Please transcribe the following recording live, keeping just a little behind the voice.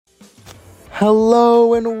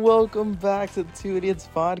Hello and welcome back to the Two Idiots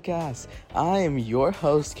podcast. I am your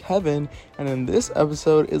host, Kevin, and in this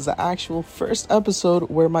episode is the actual first episode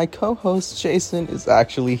where my co-host, Jaycen, is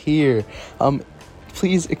actually here.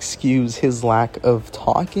 Please excuse his lack of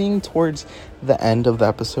talking towards the end of the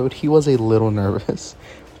episode. He was a little nervous.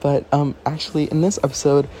 But actually, in this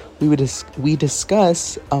episode, we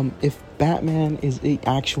discuss if Batman is an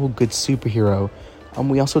actual good superhero.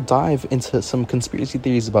 We also dive into some conspiracy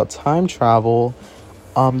theories about time travel,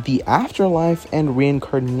 the afterlife, and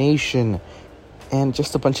reincarnation, and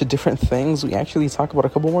just a bunch of different things. We actually talk about a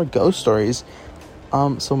couple more ghost stories.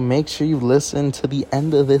 So make sure you listen to the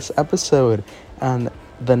end of this episode. And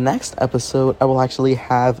the next episode, I will actually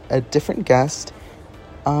have a different guest.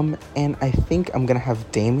 And I think I'm going to have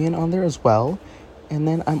Damien on there as well. And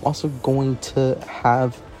then I'm also going to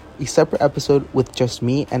have a separate episode with just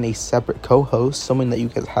me and a separate co-host, someone that you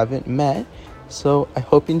guys haven't met. So I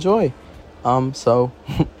hope you enjoy. So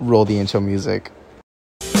roll the intro music.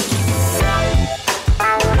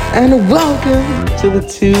 And welcome to the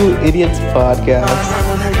Two Idiots podcast.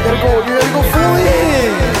 You gotta go full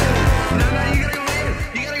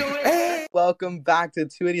in. Welcome back to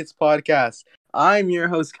Two Idiots podcast. I'm your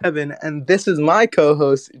host, Kevin, and this is my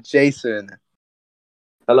co-host, Jaycen.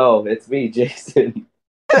 Hello, it's me, Jaycen.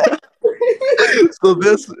 So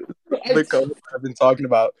this is the co-host I've been talking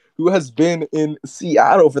about, who has been in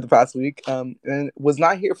Seattle for the past week, and was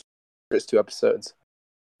not here for the first two episodes.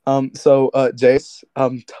 So Jace,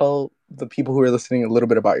 tell the people who are listening a little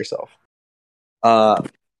bit about yourself. I'm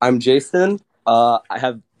Jaycen. I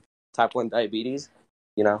have type 1 diabetes,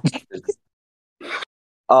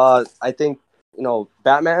 I think,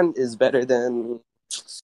 Batman is better than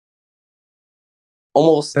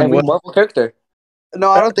almost every Marvel character. No,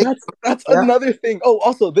 I don't think that's another thing. Oh,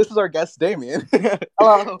 also, this is our guest, Damien.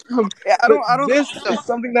 Hello. This is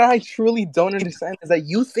something that I truly don't understand, is that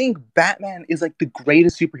you think Batman is like the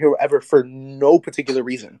greatest superhero ever for no particular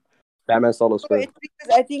reason. Batman solo screen. It's because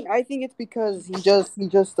I think it's because he just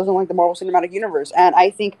doesn't like the Marvel Cinematic Universe, and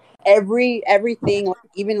I think everything, like,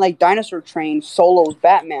 even like Dinosaur Train solos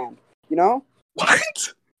Batman. You know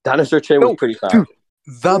what? Dinosaur Train was pretty fast. Dude,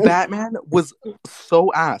 the Batman was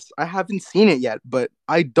so ass. I haven't seen it yet, but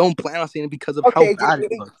I don't plan on seeing it because of how bad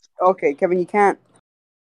it looks. Okay, Kevin, you can't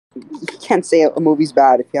say a movie's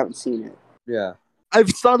bad if you haven't seen it. Yeah, I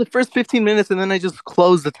saw the first 15 minutes and then I just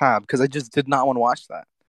closed the tab because I just did not want to watch that.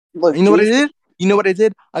 Look, you know what I did? You know what I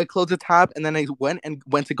did? I closed the tab and then I went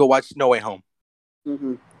to go watch No Way Home.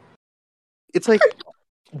 Mm-hmm. It's like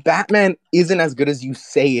Batman isn't as good as you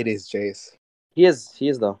say it is, Jace. He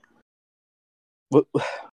is though. No,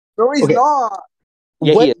 he's not.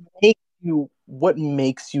 Yeah, What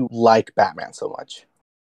makes you like Batman so much?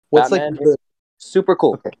 What's Batman like super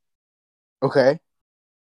cool? Okay.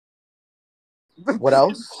 What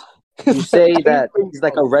else? You say that he's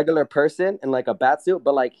like a regular person in like a batsuit,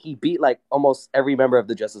 but like he beat like almost every member of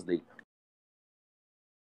the Justice League.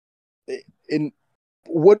 In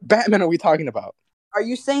what Batman are we talking about? Are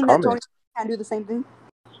you saying that Tony can't do the same thing?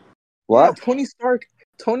 What? Yeah,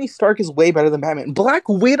 Tony Stark is way better than Batman. Black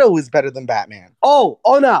Widow is better than Batman. Oh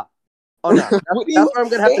no. That's where I'm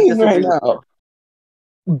gonna have to disagree right now.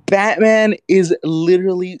 Batman is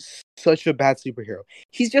literally such a bad superhero.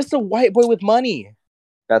 He's just a white boy with money.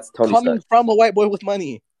 That's Tony coming Stark. From a white boy with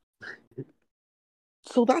money.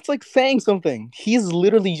 So that's like saying something. He's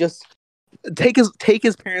literally just take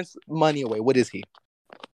his parents' money away. What is he?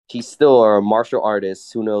 He's still a martial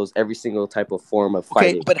artist who knows every single type of form of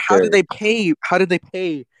fighting. Okay, but how did they pay? How did they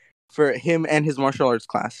pay for him and his martial arts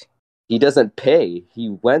class? He doesn't pay. He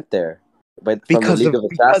went there,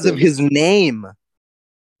 because of his name.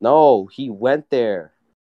 No, he went there.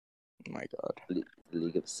 Oh my God,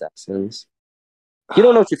 League of Assassins. You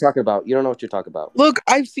don't know what you're talking about. Look,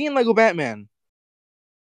 I've seen Lego Batman.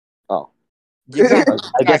 Oh, exactly.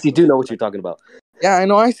 I guess you do know what you're talking about. Yeah, I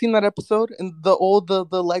know. I seen that episode in the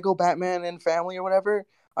Lego Batman and Family or whatever.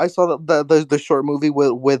 I saw the short movie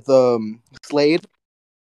with Slade.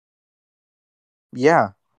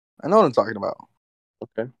 Yeah, I know what I'm talking about.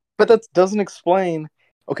 Okay, but that doesn't explain.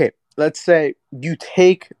 Okay, let's say you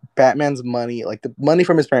take Batman's money, like the money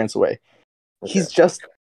from his parents, away. Okay. He's just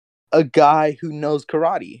a guy who knows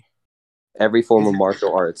karate. Every form of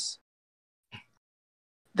martial arts.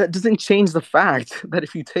 That doesn't change the fact that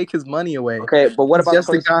if you take his money away... Okay, but what about just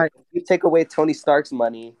a guy? If you take away Tony Stark's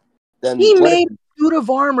money, then... He made a suit of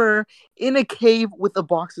armor in a cave with a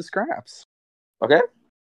box of scraps. Okay.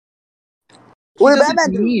 What did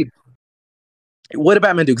Batman do? What did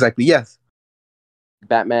Batman do exactly? Yes.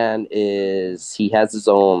 Batman he has his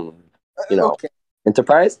own,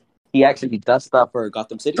 enterprise. He actually does stuff for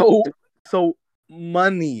Gotham City. No, So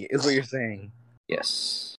money is what you're saying.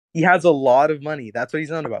 Yes. He has a lot of money. That's what he's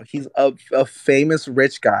known about. He's a famous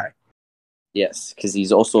rich guy. Yes, because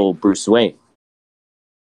he's also Bruce Wayne.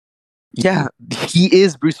 Yeah, he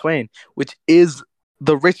is Bruce Wayne, which is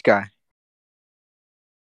the rich guy.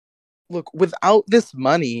 Look, without this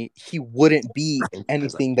money, he wouldn't be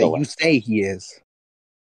anything that you say he is.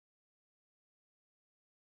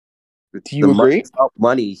 Do you agree? Without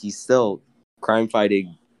money, he's still crime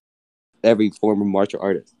fighting every former martial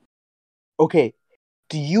artist. Okay,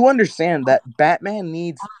 do you understand that Batman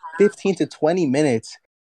needs 15 to 20 minutes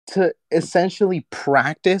to essentially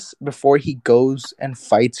practice before he goes and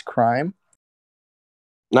fights crime?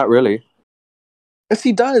 Not really. Yes,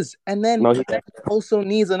 he does. And then No, he also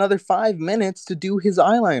needs another 5 minutes to do his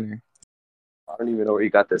eyeliner. I don't even know where you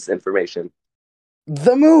got this information.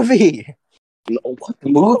 The movie. No, what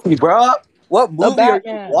movie, bro? What movie are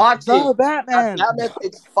you watching? The Batman. Batman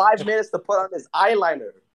takes 5 minutes to put on his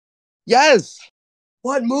eyeliner. Yes.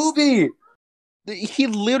 What movie? He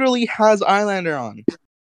literally has eyeliner on.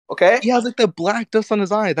 Okay. He has like the black dust on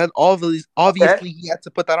his eye. That obviously he had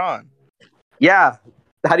to put that on. Yeah.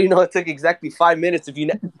 How do you know it took exactly 5 minutes if you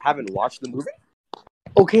haven't watched the movie?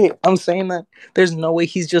 Okay, I'm saying that there's no way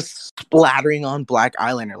he's just splattering on black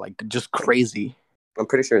eyeliner like just crazy. I'm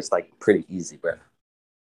pretty sure it's like pretty easy, bro.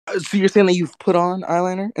 So you're saying that you've put on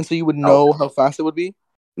eyeliner and so you would know how fast it would be?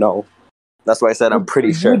 No. That's why I said I'm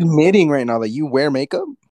pretty sure. You're admitting right now that you wear makeup?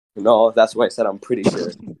 No, that's why I said I'm pretty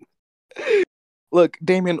sure. Look,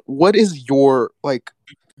 Damien, what is your, like,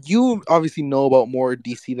 you obviously know about more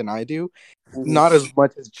DC than I do. Not as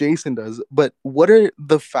much as Jaycen does, but what are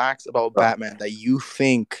the facts about Batman that you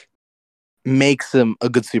think makes him a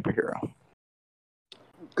good superhero?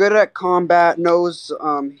 Good at combat, knows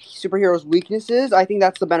superheroes' weaknesses. I think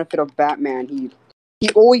that's the benefit of Batman. He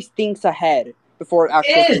always thinks ahead before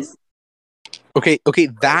actually. Okay,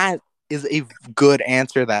 that is a good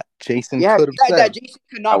answer that Jaycen could have said. That Jaycen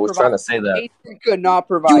could not I was provide. trying to say that. Jaycen could not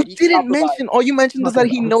provide. You didn't mention. All you mentioned is that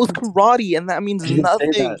he knows karate, and that means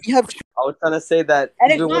nothing. I was trying to say that.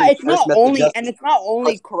 And it's not only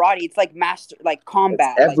karate. It's like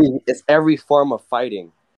combat. It's every form of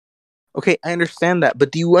fighting. Okay, I understand that,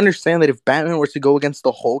 but do you understand that if Batman were to go against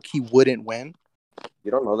the Hulk, he wouldn't win?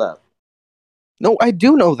 You don't know that. No, I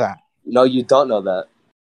do know that. No, you don't know that.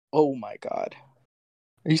 Oh my god.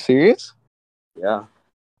 Are you serious? Yeah.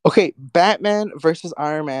 Okay, Batman versus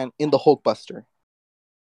Iron Man in the Hulkbuster.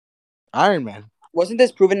 Iron Man. Wasn't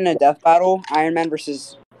this proven in a death battle? Iron Man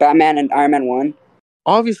versus Batman and Iron Man won?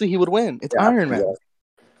 Obviously he would win. It's Iron Man. Yeah.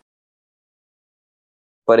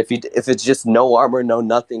 But if it's just no armor, no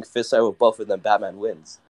nothing, fist fight with both of them, Batman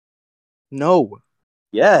wins. No.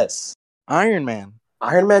 Yes. Iron Man.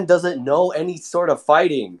 Iron Man doesn't know any sort of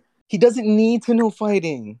fighting. He doesn't need to know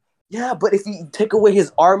fighting. Yeah, but if you take away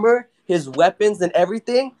his armor, his weapons, and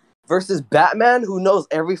everything, versus Batman, who knows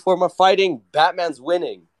every form of fighting, Batman's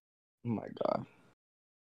winning. Oh my god.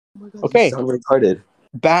 Okay. You sound retarded.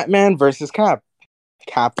 Batman versus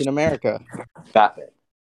Captain America. Batman.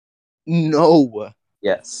 No.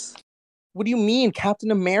 Yes. What do you mean, Captain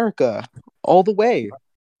America? All the way.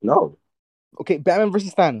 No. Okay, Batman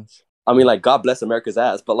versus Thanos. I mean, like, God bless America's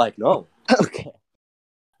ass, but, like, no. Okay.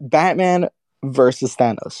 Batman versus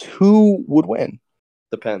Thanos. Who would win?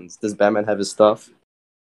 Depends. Does Batman have his stuff?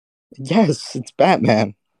 Yes, it's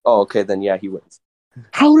Batman. Oh, okay, then yeah, he wins.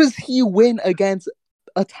 How does he win against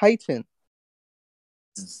a Titan?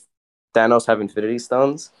 Does Thanos have Infinity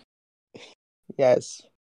Stones? Yes.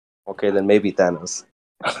 Okay, then maybe Thanos.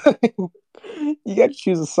 You gotta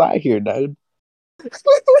choose a side here, dude. Because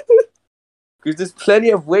there's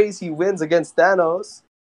plenty of ways he wins against Thanos.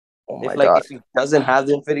 Oh my god. If he doesn't have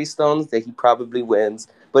the Infinity Stones, then he probably wins.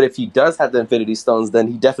 But if he does have the Infinity Stones, then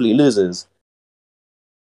he definitely loses.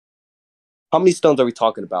 How many stones are we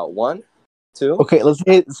talking about? 1? 2? Okay, let's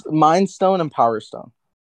hit Mind Stone and Power Stone.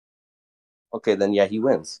 Okay, then yeah, he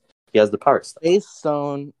wins. He has the Power Stone. Space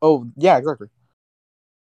Stone. Oh, yeah, exactly.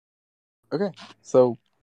 Okay, so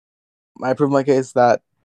I prove my case that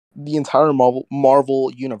the entire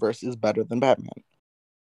Marvel universe is better than Batman.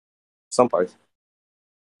 Some parts.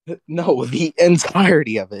 No, the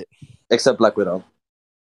entirety of it. Except Black Widow.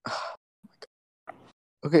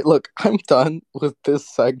 Okay, look, I'm done with this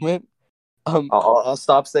segment. I'll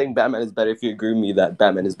stop saying Batman is better if you agree with me that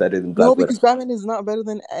Batman is better than Black Widow. No, because Batman is not better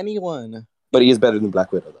than anyone. But he is better than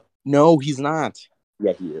Black Widow, though. No, he's not.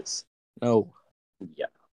 Yeah, he is. No. Yeah.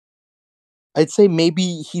 I'd say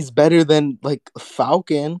maybe he's better than, like,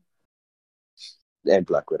 Falcon. And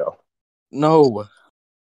Black Widow. No.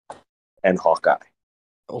 And Hawkeye.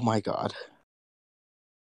 Oh my god.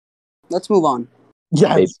 Let's move on. Maybe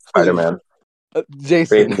Yes, please. Spider-Man.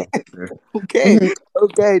 Jason. Raven. Okay,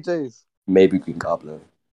 okay, Jace. Maybe Green Goblin.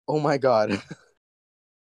 Oh my God.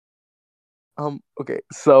 Okay,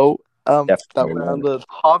 so that Definitely we're on man. the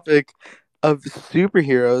topic of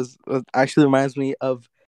superheroes actually reminds me of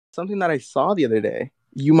something that I saw the other day.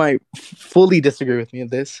 You might fully disagree with me of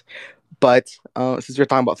this, but since we're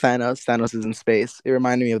talking about Thanos is in space. It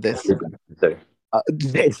reminded me of this.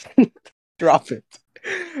 This, drop it.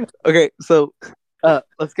 Okay, so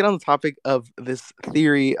let's get on the topic of this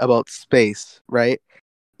theory about space, right?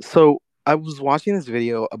 So I was watching this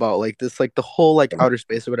video about like this, like the whole like outer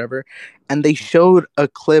space or whatever, and they showed a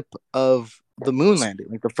clip of the moon landing,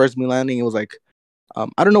 like the first moon landing. It was like,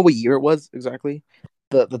 I don't know what year it was exactly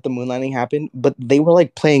that the moon landing happened, but they were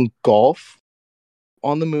like playing golf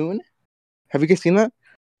on the moon. Have you guys seen that?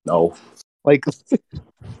 No. Like,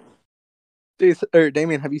 Jason, or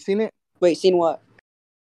Damien, have you seen it? Wait, seen what?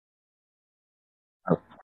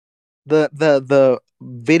 The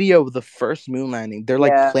video of the first moon landing. They're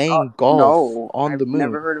like Yeah. playing golf No, on the I've moon.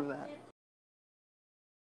 never heard of that.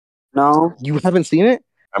 No. You haven't seen it?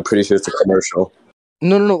 I'm pretty sure it's a commercial.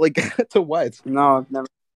 No. Like to what? No, I've never.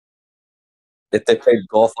 If they played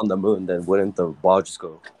golf on the moon, then wouldn't the ball just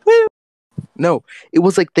go? No, it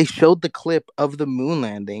was like they showed the clip of the moon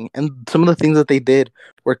landing, and some of the things that they did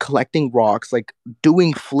were collecting rocks, like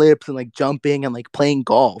doing flips and like jumping and like playing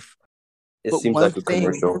golf. It But seems one like a thing,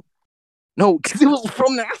 commercial. no, because it was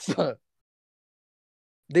from NASA.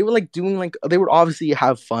 They were like doing like they would obviously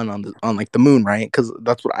have fun on like the moon, right? Because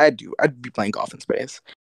that's what I'd do. I'd be playing golf in space.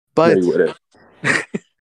 No, But you wouldn't.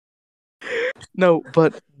 no,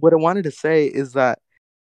 but what I wanted to say is that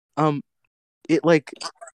um it like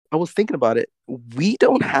I was thinking about it. We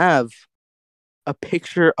don't have a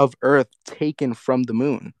picture of Earth taken from the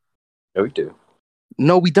moon. No, we do.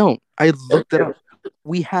 No, we don't. I looked it Okay. up.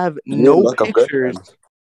 We have You didn't no look up good, pictures.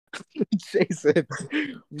 man. Jason,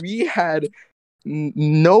 we had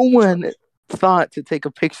no one thought to take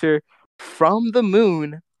a picture from the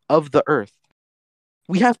moon of the Earth.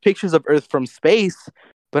 We have pictures of Earth from space,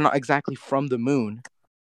 but not exactly from the moon,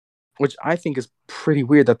 which I think is pretty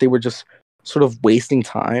weird that they were just sort of wasting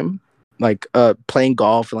time, like playing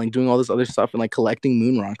golf and like doing all this other stuff and like collecting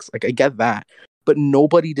moon rocks. Like I get that, but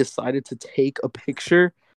nobody decided to take a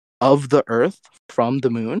picture of the Earth from the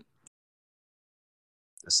moon.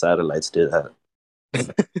 The satellites did that.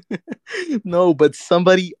 No, but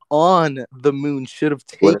somebody on the moon should have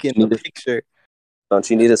Wouldn't taken you a need picture. don't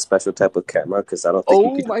you need a special type of camera? Because I don't think you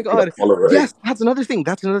Oh could my get a God. Polaroid. Yes, that's another thing.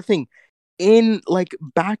 That's another thing. In like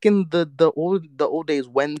back in the old days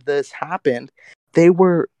when this happened, they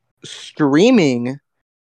were streaming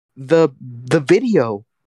the video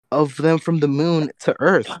of them from the moon to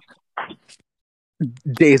Earth.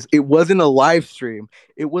 Days. It wasn't a live stream.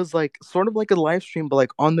 It was like sort of like a live stream, but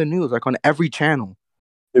like on the news, like on every channel.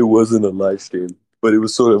 It wasn't a live stream, but it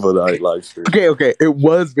was sort of a live stream. Okay. It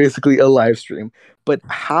was basically a live stream. But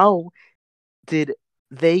how did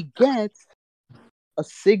they get a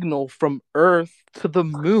signal from Earth to the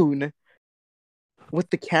moon with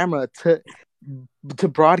the camera to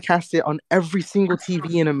broadcast it on every single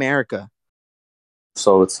TV in America?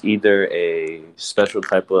 So it's either a special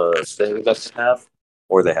type of thing that they have,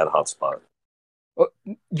 or they had a hotspot.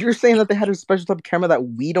 You're saying that they had a special type of camera that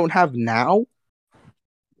we don't have now?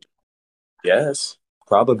 Yes,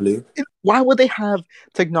 probably. Why would they have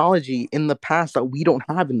technology in the past that we don't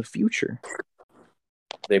have in the future?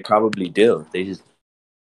 They probably do. They just.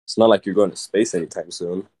 It's not like you're going to space anytime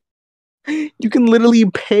soon. You can literally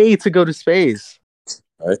pay to go to space.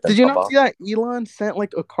 All right, then Did you pop not off. see that Elon sent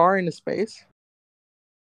like a car into space?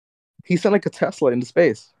 He sent like a Tesla into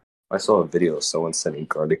space. I saw a video of someone sending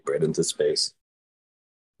garlic bread into space.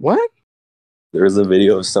 What? There was a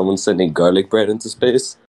video of someone sending garlic bread into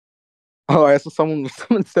space. Oh, I saw someone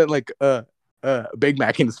sent like Big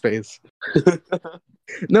Mac into space.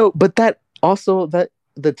 No, but that also that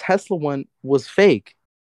the Tesla one was fake.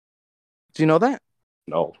 Do you know that?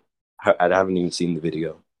 No, I haven't even seen the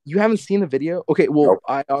video. You haven't seen the video? Okay, well, Nope.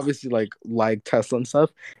 I obviously like Tesla and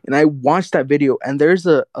stuff, and I watched that video, and there's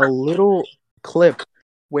a little clip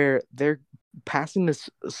where they're passing this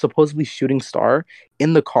supposedly shooting star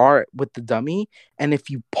in the car with the dummy, and if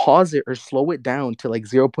you pause it or slow it down to like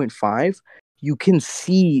 0.5, you can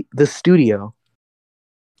see the studio.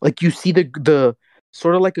 Like you see the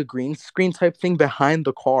sort of like a green screen type thing behind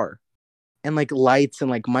the car, and like lights and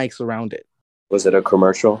like mics around it. Was it a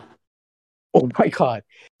commercial? Oh my God.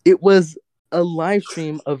 It was a live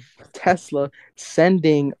stream of Tesla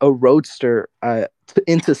sending a roadster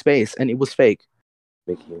into space, and it was fake.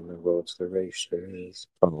 Making the roads the racers.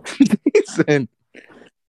 Oh. Jason.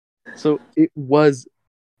 So it was.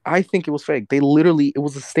 I think it was fake. They literally. It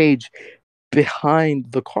was a stage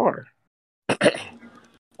behind the car.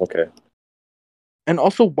 Okay. And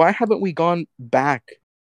also, why haven't we gone back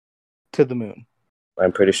to the moon?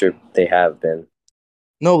 I'm pretty sure they have been.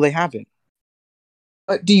 No, they haven't.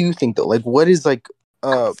 What do you think though? Like, what is like,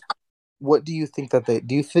 what do you think that they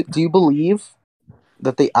do? Do you believe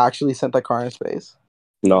that they actually sent that car into space?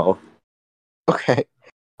 No. Okay.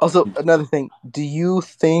 Also, another thing. Do you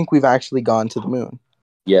think we've actually gone to the moon?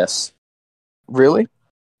 Yes. Really?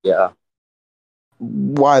 Yeah.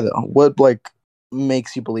 Why though? What like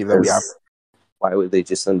makes you believe that we have? Why would they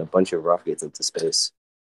just send a bunch of rockets into space?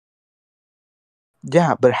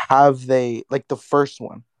 Yeah, but have they like the first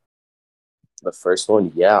one? The first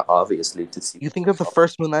one, yeah, obviously to see. You think that the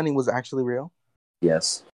first moon landing was actually real?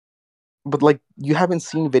 Yes. But like you haven't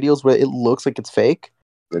seen videos where it looks like it's fake?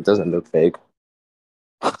 It doesn't look fake.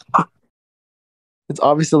 It's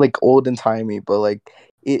obviously like old and timey, but like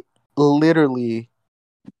it literally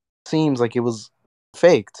seems like it was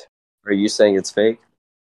faked. Are you saying it's fake?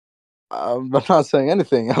 I'm not saying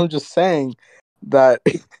anything. I'm just saying that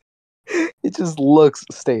it just looks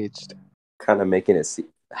staged. Kind of making it see.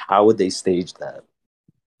 How would they stage that?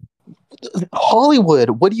 Hollywood,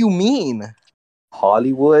 what do you mean?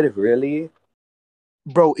 Hollywood, really?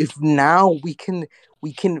 Bro, if now we can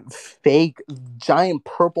fake giant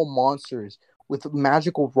purple monsters with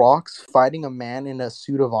magical rocks fighting a man in a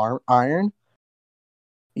suit of iron,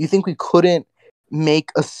 you think we couldn't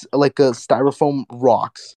make like a styrofoam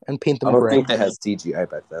rocks and paint I them don't gray? think they had CGI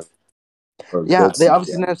back then. Or Yeah, good they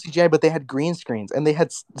obviously CGI. didn't have CGI, but they had green screens and they had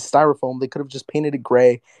styrofoam. They could have just painted it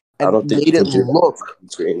gray I and don't think you made it can do that look. with green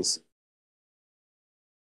screens.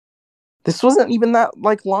 This wasn't even that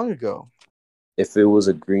like long ago. If it was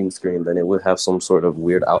a green screen, then it would have some sort of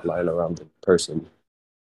weird outline around the person.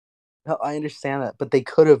 No, I understand that, but they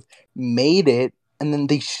could have made it, and then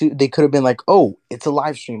they could have been like, "Oh, it's a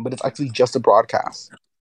live stream, but it's actually just a broadcast."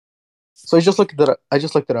 So I just looked it up. I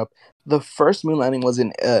just looked it up. The first moon landing was in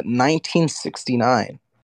 1969.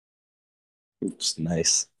 It's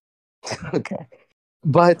nice. Okay,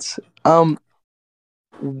 but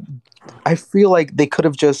I feel like they could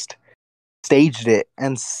have just staged it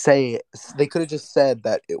and say it. They could have just said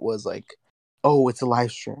that it was like, "Oh, it's a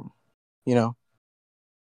live stream," you know?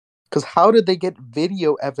 Because how did they get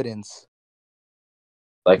video evidence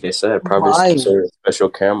Like I said, probably some live sort of special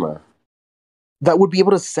camera. that would be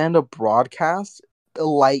able to send a broadcast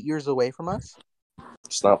light years away from us?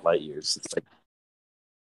 It's not light years. It's like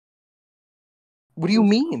What do you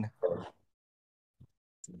mean?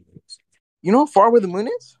 You know how far away the moon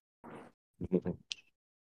is?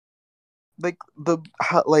 Like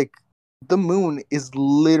the moon is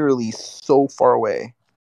literally so far away.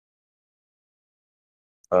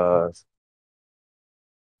 uh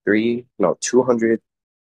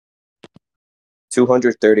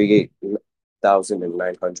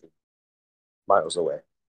 238,900 miles away.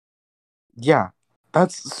 Yeah,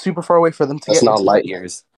 that's super far away for them to That's get not into. light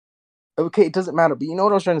years. Okay, it doesn't matter. But you know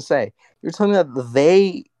what I was trying to say? You're telling me that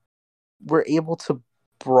they were able to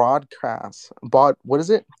broadcast. What is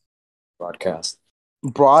it? Broadcast.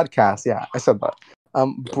 Broadcast. Yeah, I said that. Yeah,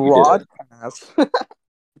 you did it. Broadcast.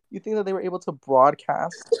 You think that they were able to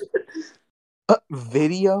broadcast a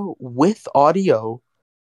video with audio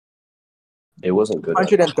It wasn't good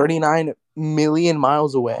enough. 139 million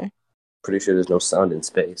miles away? Pretty sure there's no sound in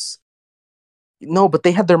space. No, but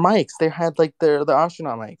they had their mics. They had like their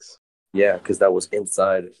astronaut mics. Yeah, because that was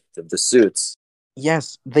inside of the suits.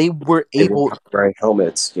 Yes, they were They were able. wearing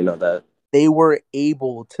helmets. You know that. They were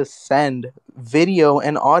able to send video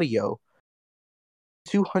and audio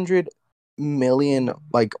 200 million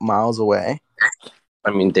like miles away. I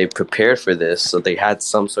mean, they prepared for this, so they had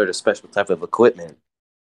some sort of special type of equipment.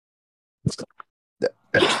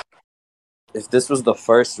 If this was the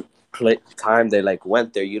first time they like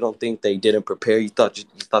went there, you don't think they didn't prepare? You thought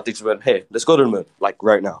they just went, "Hey, let's go to the moon," like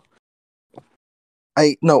right now.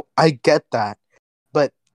 I get that,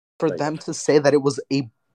 but for Like, them to say that it was a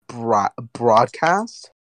broadcast,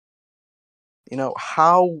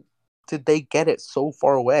 how did they get it so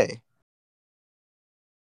far away?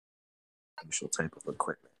 special type of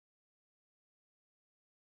equipment,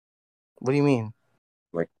 What do you mean?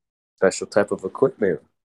 like special type of equipment.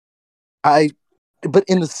 I, but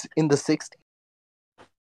in the 60s,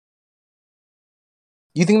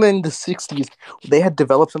 you think that in the 60s they had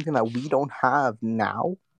developed something that we don't have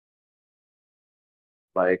now?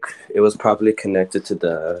 Like it was probably connected to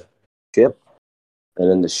the ship, and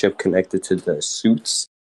then the ship connected to the suits.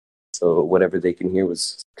 So whatever they can hear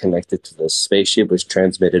was connected to the spaceship, was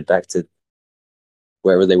transmitted back to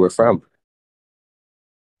wherever they were from.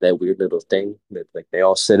 that weird little thing that like they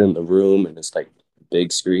all sit in the room and it's like a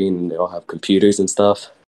big screen and they all have computers and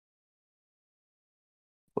stuff.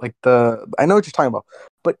 Like I know what you're talking about,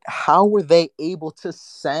 but how were they able to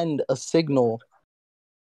send a signal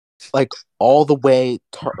like all the way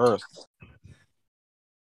to Earth?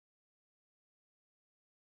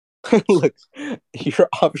 Look, you're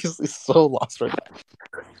obviously so lost right now.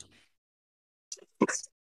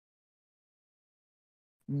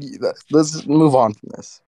 Let's just move on from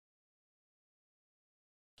this.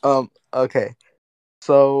 Okay.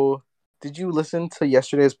 So, did you listen to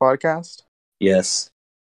yesterday's podcast? Yes.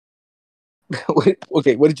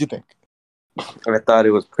 Okay, what did you think? I thought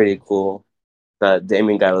it was pretty cool. That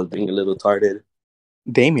Damien guy was being a little tarded.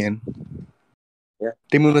 Damien. Yeah.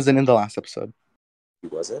 Damien wasn't in the last episode. He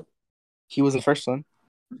wasn't? He was the first one.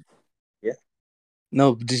 Yeah.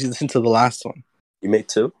 No, did you listen to the last one? You made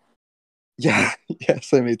two? Yeah,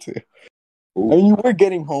 yes, I made two. Ooh. I mean, you were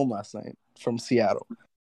getting home last night from Seattle.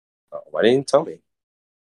 Oh, why didn't you tell me?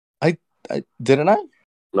 I didn't I?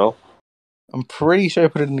 No. I'm pretty sure I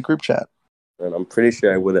put it in the group chat. And I'm pretty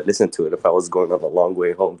sure I would have listened to it if I was going on a long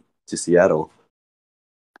way home to Seattle.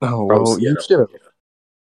 Oh, From well, you Seattle.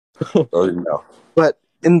 should have. Oh, no. But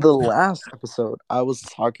in the last episode, I was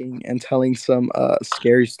talking and telling some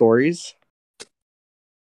scary stories.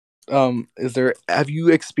 Have you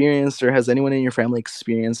experienced or has anyone in your family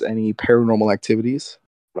experienced any paranormal activities?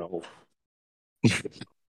 No.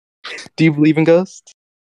 Do you believe in ghosts?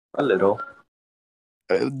 A little.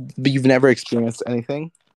 But you've never experienced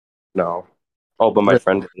anything? No. Oh, but my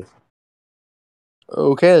friend,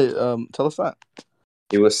 Okay, tell us that.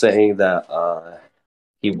 he was saying that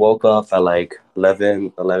he woke up at like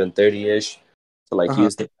 11:30ish to like Uh-huh.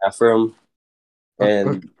 use the bathroom,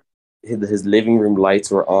 and his living room lights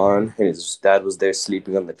were on, and his dad was there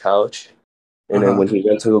sleeping on the couch. And then Uh-huh. when he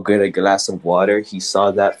went to go get a glass of water, he saw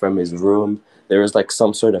that from his room there was like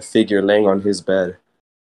some sort of figure laying on his bed.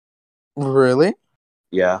 Really?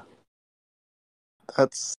 Yeah.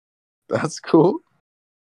 That's cool.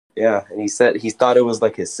 Yeah, and he said he thought it was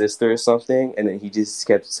like his sister or something, and then he just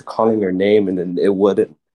kept calling her name, and then it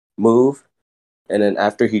wouldn't move. And then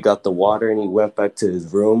after he got the water and he went back to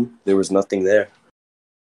his room, there was nothing there.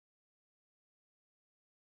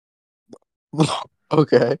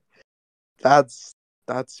 Okay. That's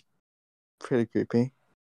pretty creepy.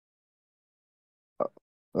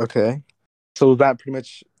 Okay. So that pretty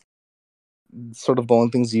much sort of the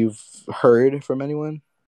only things you've heard from anyone?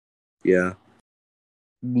 Yeah.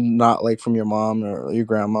 Not like from your mom or your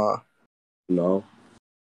grandma, No.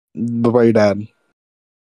 but about your dad.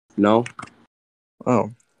 No.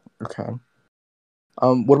 Oh, okay.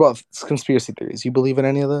 What about conspiracy theories? You believe in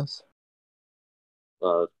any of this?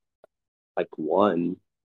 Uh, like one,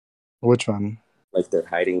 Which one? like they're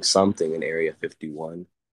hiding something in Area 51.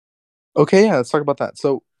 Okay, yeah, let's talk about that.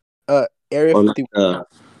 So, Area Oh, 50.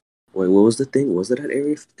 wait, what was the thing? Was it at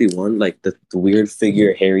Area 51? Like the weird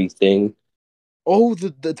figure, hairy thing? Oh,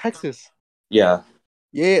 the Texas. Yeah.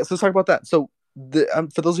 Yeah, so let's talk about that. So,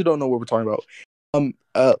 for those who don't know what we're talking about,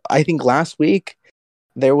 I think last week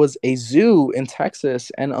there was a zoo in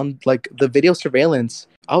Texas, and on like the video surveillance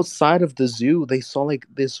outside of the zoo, they saw like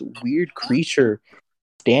this weird creature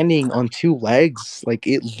standing on two legs. Like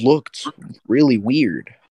it looked really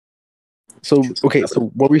weird. So, okay,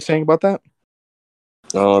 so what were you saying about that?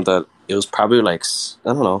 Oh, that it was probably like,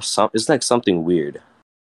 I don't know, it's like something weird.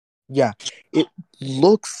 Yeah, it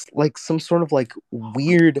looks like some sort of like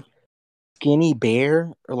weird skinny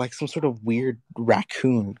bear or like some sort of weird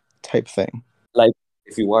raccoon type thing. Like,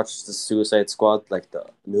 if you watch the Suicide Squad, like the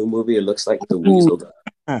new movie, it looks like the Ooh, weasel guy.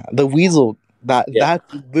 yeah, the weasel. Yeah. That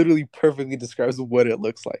literally perfectly describes what it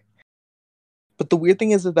looks like. But the weird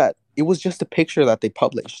thing is that it was just a picture that they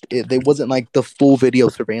published. It wasn't like the full video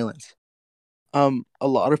surveillance. A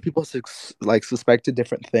lot of people suspected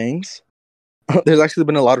different things. There's actually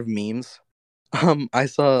been a lot of memes. I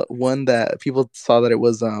saw one that people saw that it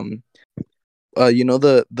was you know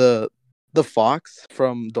the fox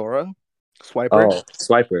from Dora, Swiper. Oh,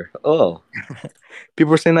 Swiper. Oh,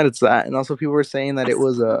 People were saying that it's that, and also people were saying that it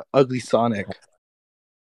was a ugly Sonic.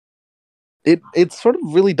 It sort of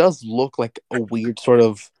really does look like a weird sort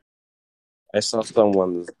of. I saw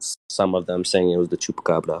some of them saying it was the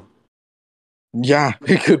Chupacabra. Yeah,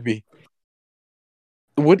 it could be.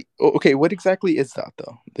 What? Okay, what exactly is that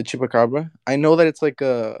though? The chupacabra? I know that it's like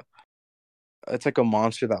a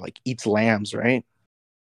monster that like eats lambs, right?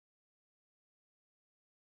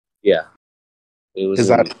 Yeah, it was Is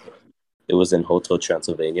that? in it was in Hotel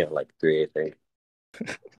Transylvania, like 3, I think.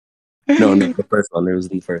 No, the first one. It was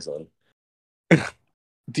the first one.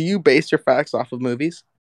 Do you base your facts off of movies?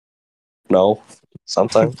 No,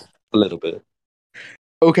 sometimes a little bit.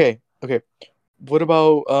 Okay, okay. What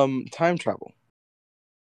about time travel?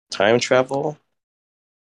 Time travel.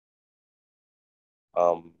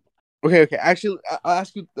 Um, Okay, okay. Actually, I'll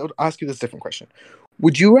ask you this different question.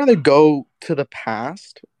 Would you rather go to the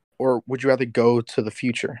past or would you rather go to the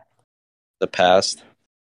future? the past.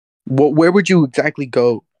 Where would you exactly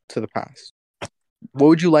go to the past? What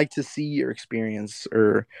would you like to see or experience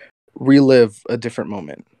or relive a different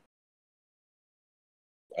moment?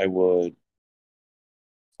 I would.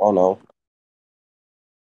 Oh no.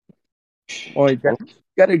 Well, you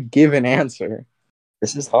gotta give an answer.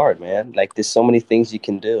 This is hard, man. Like, there's so many things you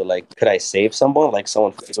can do. Like, could I save someone? Like,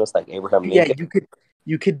 someone famous, like Abraham Yeah, Lincoln,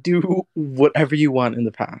 you could do whatever you want in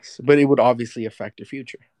the past, but it would obviously affect your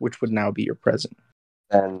future, which would now be your present.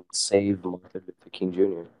 and save Martin Luther King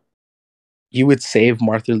Jr. You would save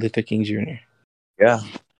Martin Luther King Jr. Yeah,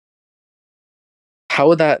 How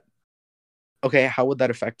would that? Okay, how would that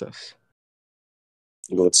affect us?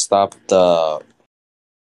 it would stop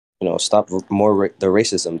stop the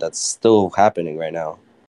racism that's still happening right now.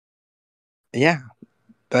 Yeah,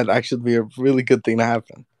 that'd actually be a really good thing to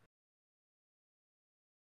happen.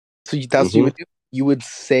 So that's what you Hmm. would do. You would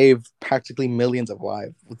save practically millions of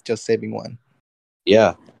lives with just saving one.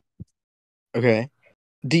 Yeah, Okay.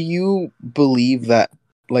 Do you believe that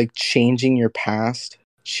like changing your past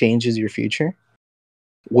changes your future,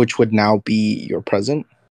 which would now be your present?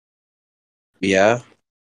 yeah.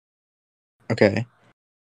 Okay.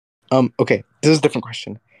 Okay, this is a different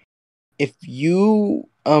question. If you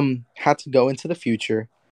had to go into the future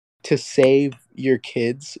to save your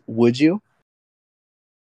kids, would you?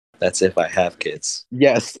 That's if I have kids.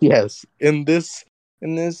 Yes, yes. In this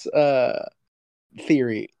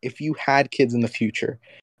theory, if you had kids in the future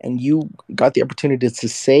and you got the opportunity to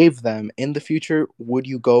save them in the future, would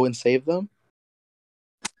you go and save them?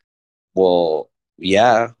 Well,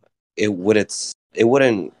 yeah. It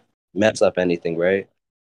wouldn't mess up anything, right?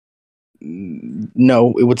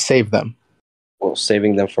 No, it would save them. Well,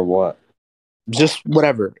 saving them for what? Just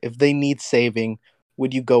whatever. If they need saving,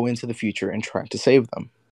 would you go into the future and try to save them?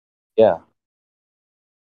 Yeah.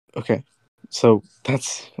 Okay. So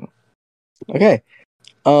that's okay.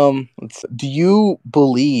 Do you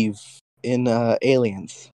believe in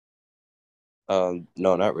aliens? No,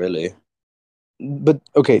 not really. But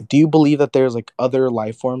okay, do you believe that there's like other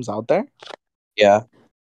life forms out there? Yeah.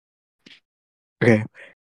 Okay.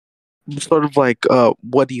 Sort of like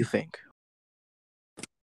what do you think?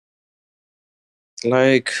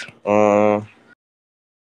 Like, I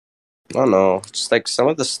don't know. Just like some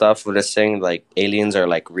of the stuff where it's saying like aliens are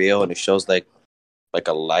like real and it shows like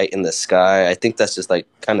a light in the sky. I think that's just like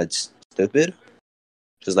kind of stupid.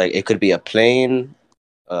 Because like it could be a plane,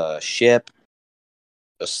 a ship,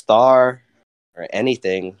 a star, or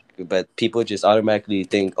anything, but people just automatically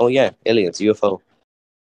think, "Oh yeah, aliens, UFO."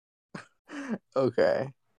 Okay.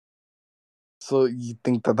 So you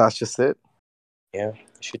think that that's just it? Yeah, it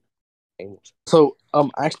should change. So I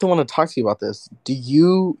actually want to talk to you about this. Do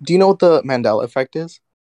you know what the Mandela effect is?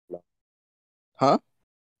 No. Huh?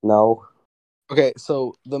 No. Okay,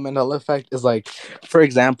 so the Mandela effect is like, for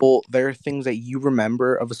example, there are things that you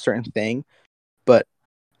remember of a certain thing, but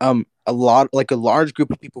a large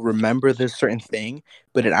group of people remember this certain thing,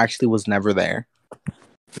 but it actually was never there.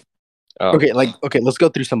 Oh, Okay, let's go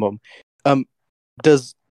through some of them. Um,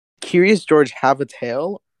 does Curious George have a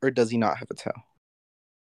tail, or does he not have a tail?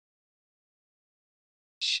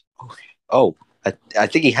 oh, I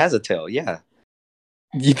think he has a tail. Yeah.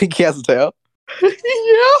 You think he has a tail?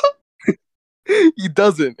 Yeah, he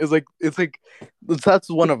doesn't. It's like that's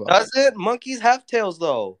one of them. Does it? Monkeys have tails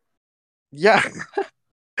though. Yeah,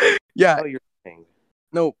 yeah. Oh, you're saying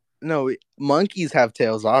No, no. Monkeys have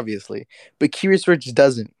tails, obviously, but Curious George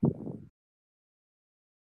doesn't.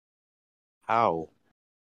 how?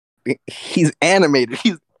 He's animated.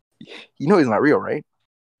 He's not real, right?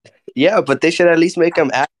 Yeah, but they should at least make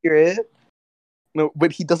him accurate. No,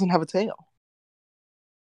 but he doesn't have a tail.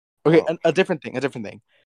 Okay, Oh, a different thing. A different thing.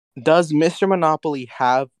 Does Mr. Monopoly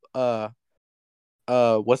have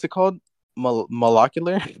what's it called?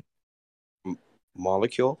 Molecular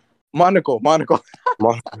molecule. monocle.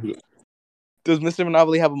 Mo- Does Mr.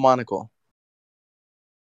 Monopoly have a monocle?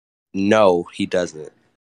 no, he doesn't.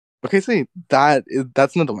 Okay, see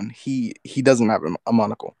that's another one. He doesn't have a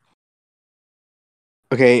monocle.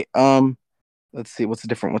 Okay, let's see. What's a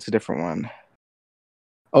different one?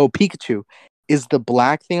 Oh, Pikachu. Is the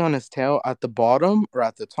black thing on his tail at the bottom or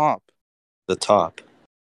at the top? The top.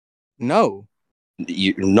 No.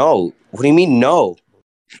 You no. What do you mean no?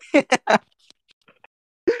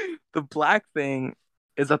 The black thing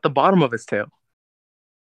is at the bottom of his tail.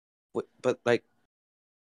 But like,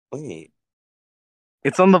 wait,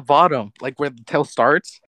 It's on the bottom, like where the tail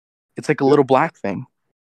starts. It's like a little black thing.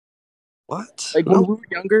 what? Like when No, we were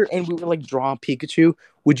younger and we were like draw Pikachu,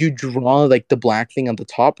 would you draw like the black thing on the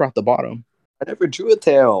top or at the bottom? I never drew a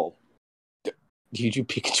tail. Did you do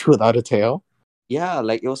Pikachu without a tail? Yeah,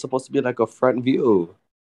 like it was supposed to be like a front view.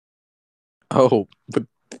 Oh, but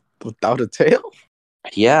without a tail?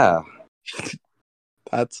 Yeah.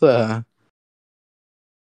 That's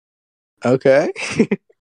okay.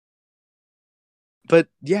 But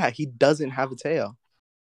yeah, he doesn't have a tail.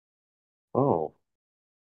 Oh,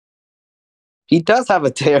 he does have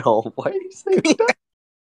a tail. Why do you say he does?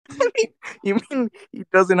 You mean he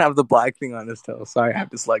doesn't have the black thing on his tail? Sorry, I have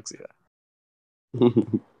dyslexia.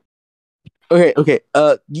 Okay.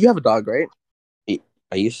 You have a dog, right?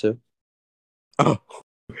 I used to. Oh,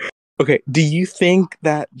 okay. Do you think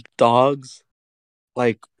that dogs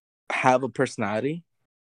like have a personality?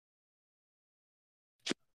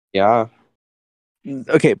 Yeah.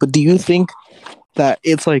 Okay, but do you think that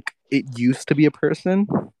it's like it used to be a person?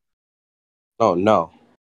 Oh no.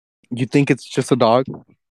 You think it's just a dog?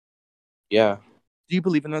 Yeah. Do you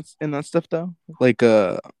believe in that stuff though? Like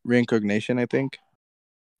reincarnation, I think.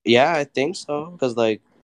 Yeah, I think so. Because like,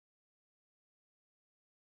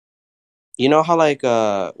 you know how like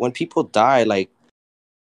when people die, like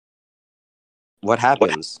what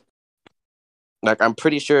happens? Like I'm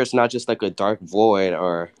pretty sure it's not just like a dark void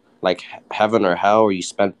or like heaven or hell where you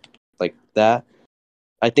spent like that.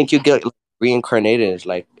 I think you get like, reincarnated.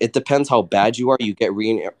 Like it depends how bad you are. You get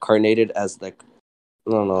reincarnated as like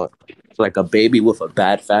I don't know, like a baby with a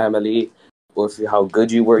bad family, or if how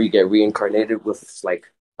good you were, you get reincarnated with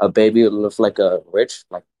like a baby with like a rich,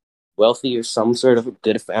 like wealthy or some sort of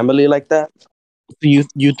good family like that. So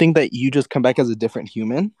you think that you just come back as a different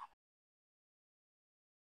human?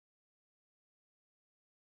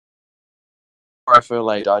 Or I feel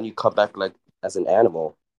like Don, you come back like as an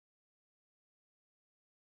animal.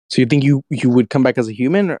 So you think you would come back as a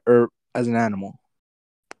human or as an animal?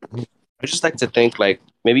 I just like to think like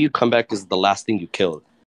maybe you come back as the last thing you killed.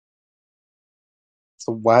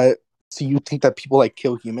 So why? So you think that people like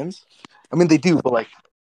kill humans? I mean, they do, but like,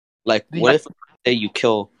 Like, do what you- if say you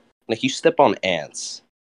kill like you step on ants?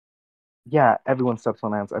 yeah, everyone steps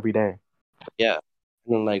on ants every day. Yeah,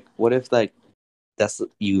 and then like, what if like that's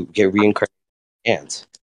you get reincarnated as ants?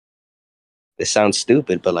 It sounds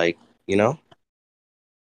stupid, but like you know.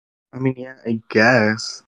 I mean, yeah, I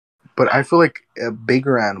guess, but I feel like a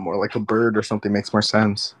bigger animal, like a bird or something, makes more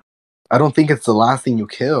sense. I don't think it's the last thing you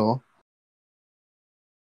kill.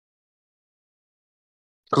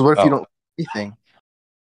 Because what if you Oh, don't do anything?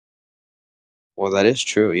 well, that is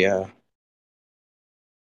true. Yeah.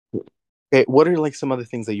 Okay, what are like some other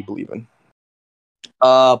things that you believe in?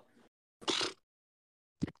 I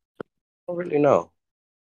don't really know.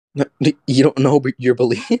 You don't know your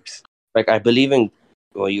beliefs? Like, I believe in.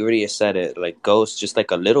 Well, you already said it. Like ghosts, just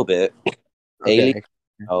like a little bit. Alien. Okay.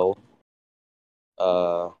 Oh.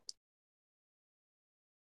 Uh,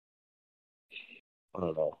 I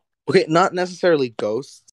don't know. Okay, not necessarily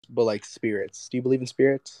ghosts, but like spirits. Do you believe in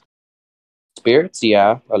spirits? Spirits,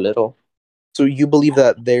 yeah, a little. So you believe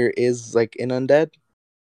that there is like an undead?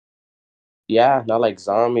 Yeah, not like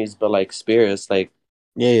zombies, but like spirits. Like,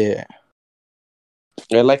 Yeah.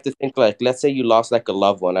 I like to think like, let's say you lost like a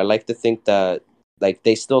loved one. I like to think that like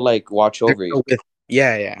they still like watch They're over you. still with.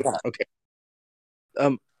 Yeah. Yeah. Okay.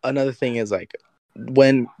 Another thing is like,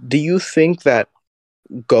 when do you think that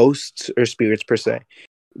ghosts or spirits per se,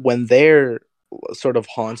 when they're sort of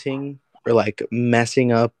haunting or like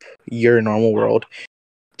messing up your normal world,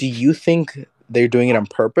 do you think they're doing it on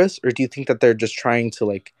purpose, or do you think that they're just trying to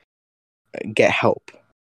like get help?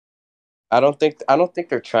 I don't think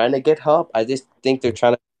they're trying to get help. I just think they're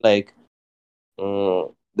trying to like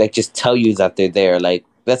just tell you that they're there. Like,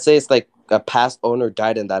 let's say it's like a past owner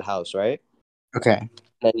died in that house, right? Okay.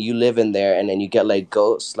 And you live in there, and then you get like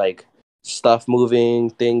ghosts, like stuff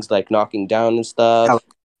moving, things like knocking down and Yeah, like, stuff.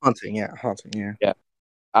 haunting. Yeah. Yeah,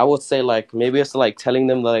 I would say like maybe it's like telling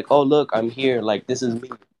them like, oh look, I'm here, like this is me.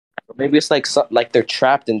 Or maybe it's like like they're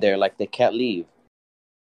trapped in there, like they can't leave.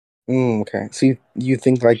 Okay. So you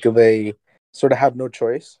think like they sort of have no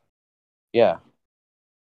choice? Yeah.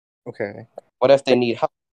 Okay. What if they need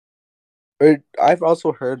help? I've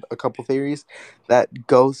also heard a couple theories that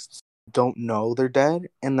ghosts don't know they're dead,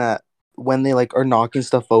 and that when they like are knocking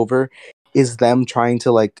stuff over, is them trying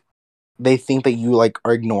to like they think that you like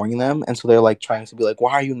are ignoring them, and so they're like trying to be like,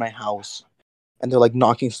 "Why are you in my house?" And they're like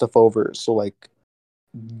knocking stuff over, so like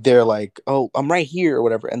they're like, "Oh, I'm right here" or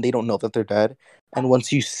whatever, and they don't know that they're dead. And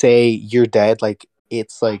once you say you're dead, like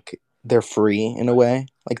it's like they're free in a way.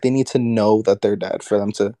 Like they need to know that they're dead for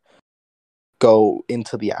them to go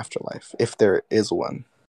into the afterlife if there is one.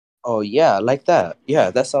 Oh yeah, like that.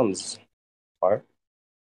 Yeah, that sounds hard.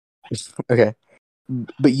 Okay,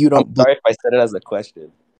 but you I'm don't. sorry if I said it as a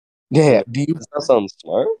question. Yeah. Like, does that sound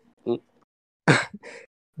smart?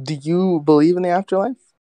 Do you believe in the afterlife?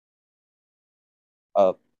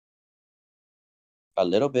 Uh, a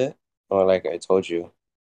little bit. Or like I told you.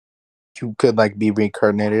 You could like be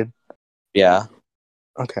reincarnated. Yeah.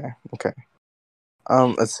 Okay. Okay.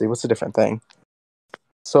 Let's see. What's a different thing?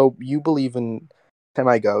 So you believe in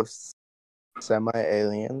semi ghosts, semi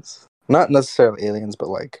aliens, not necessarily aliens, but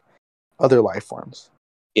like other life forms.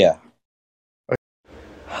 Yeah.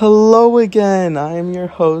 Hello again. I am your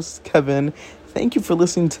host, Kevin. Thank you for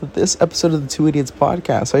listening to this episode of the Two Idiots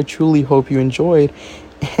podcast. I truly hope you enjoyed.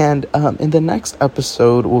 And in the next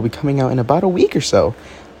episode, will be coming out in about a week or so.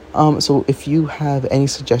 So if you have any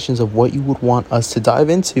suggestions of what you would want us to dive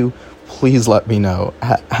into, please let me know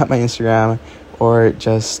at my Instagram, or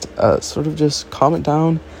just just comment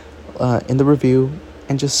down in the review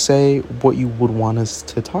and just say what you would want us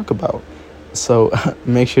to talk about. So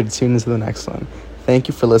make sure to tune into the next one. Thank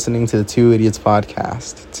you for listening to the Two Idiots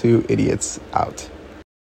podcast. Two Idiots out.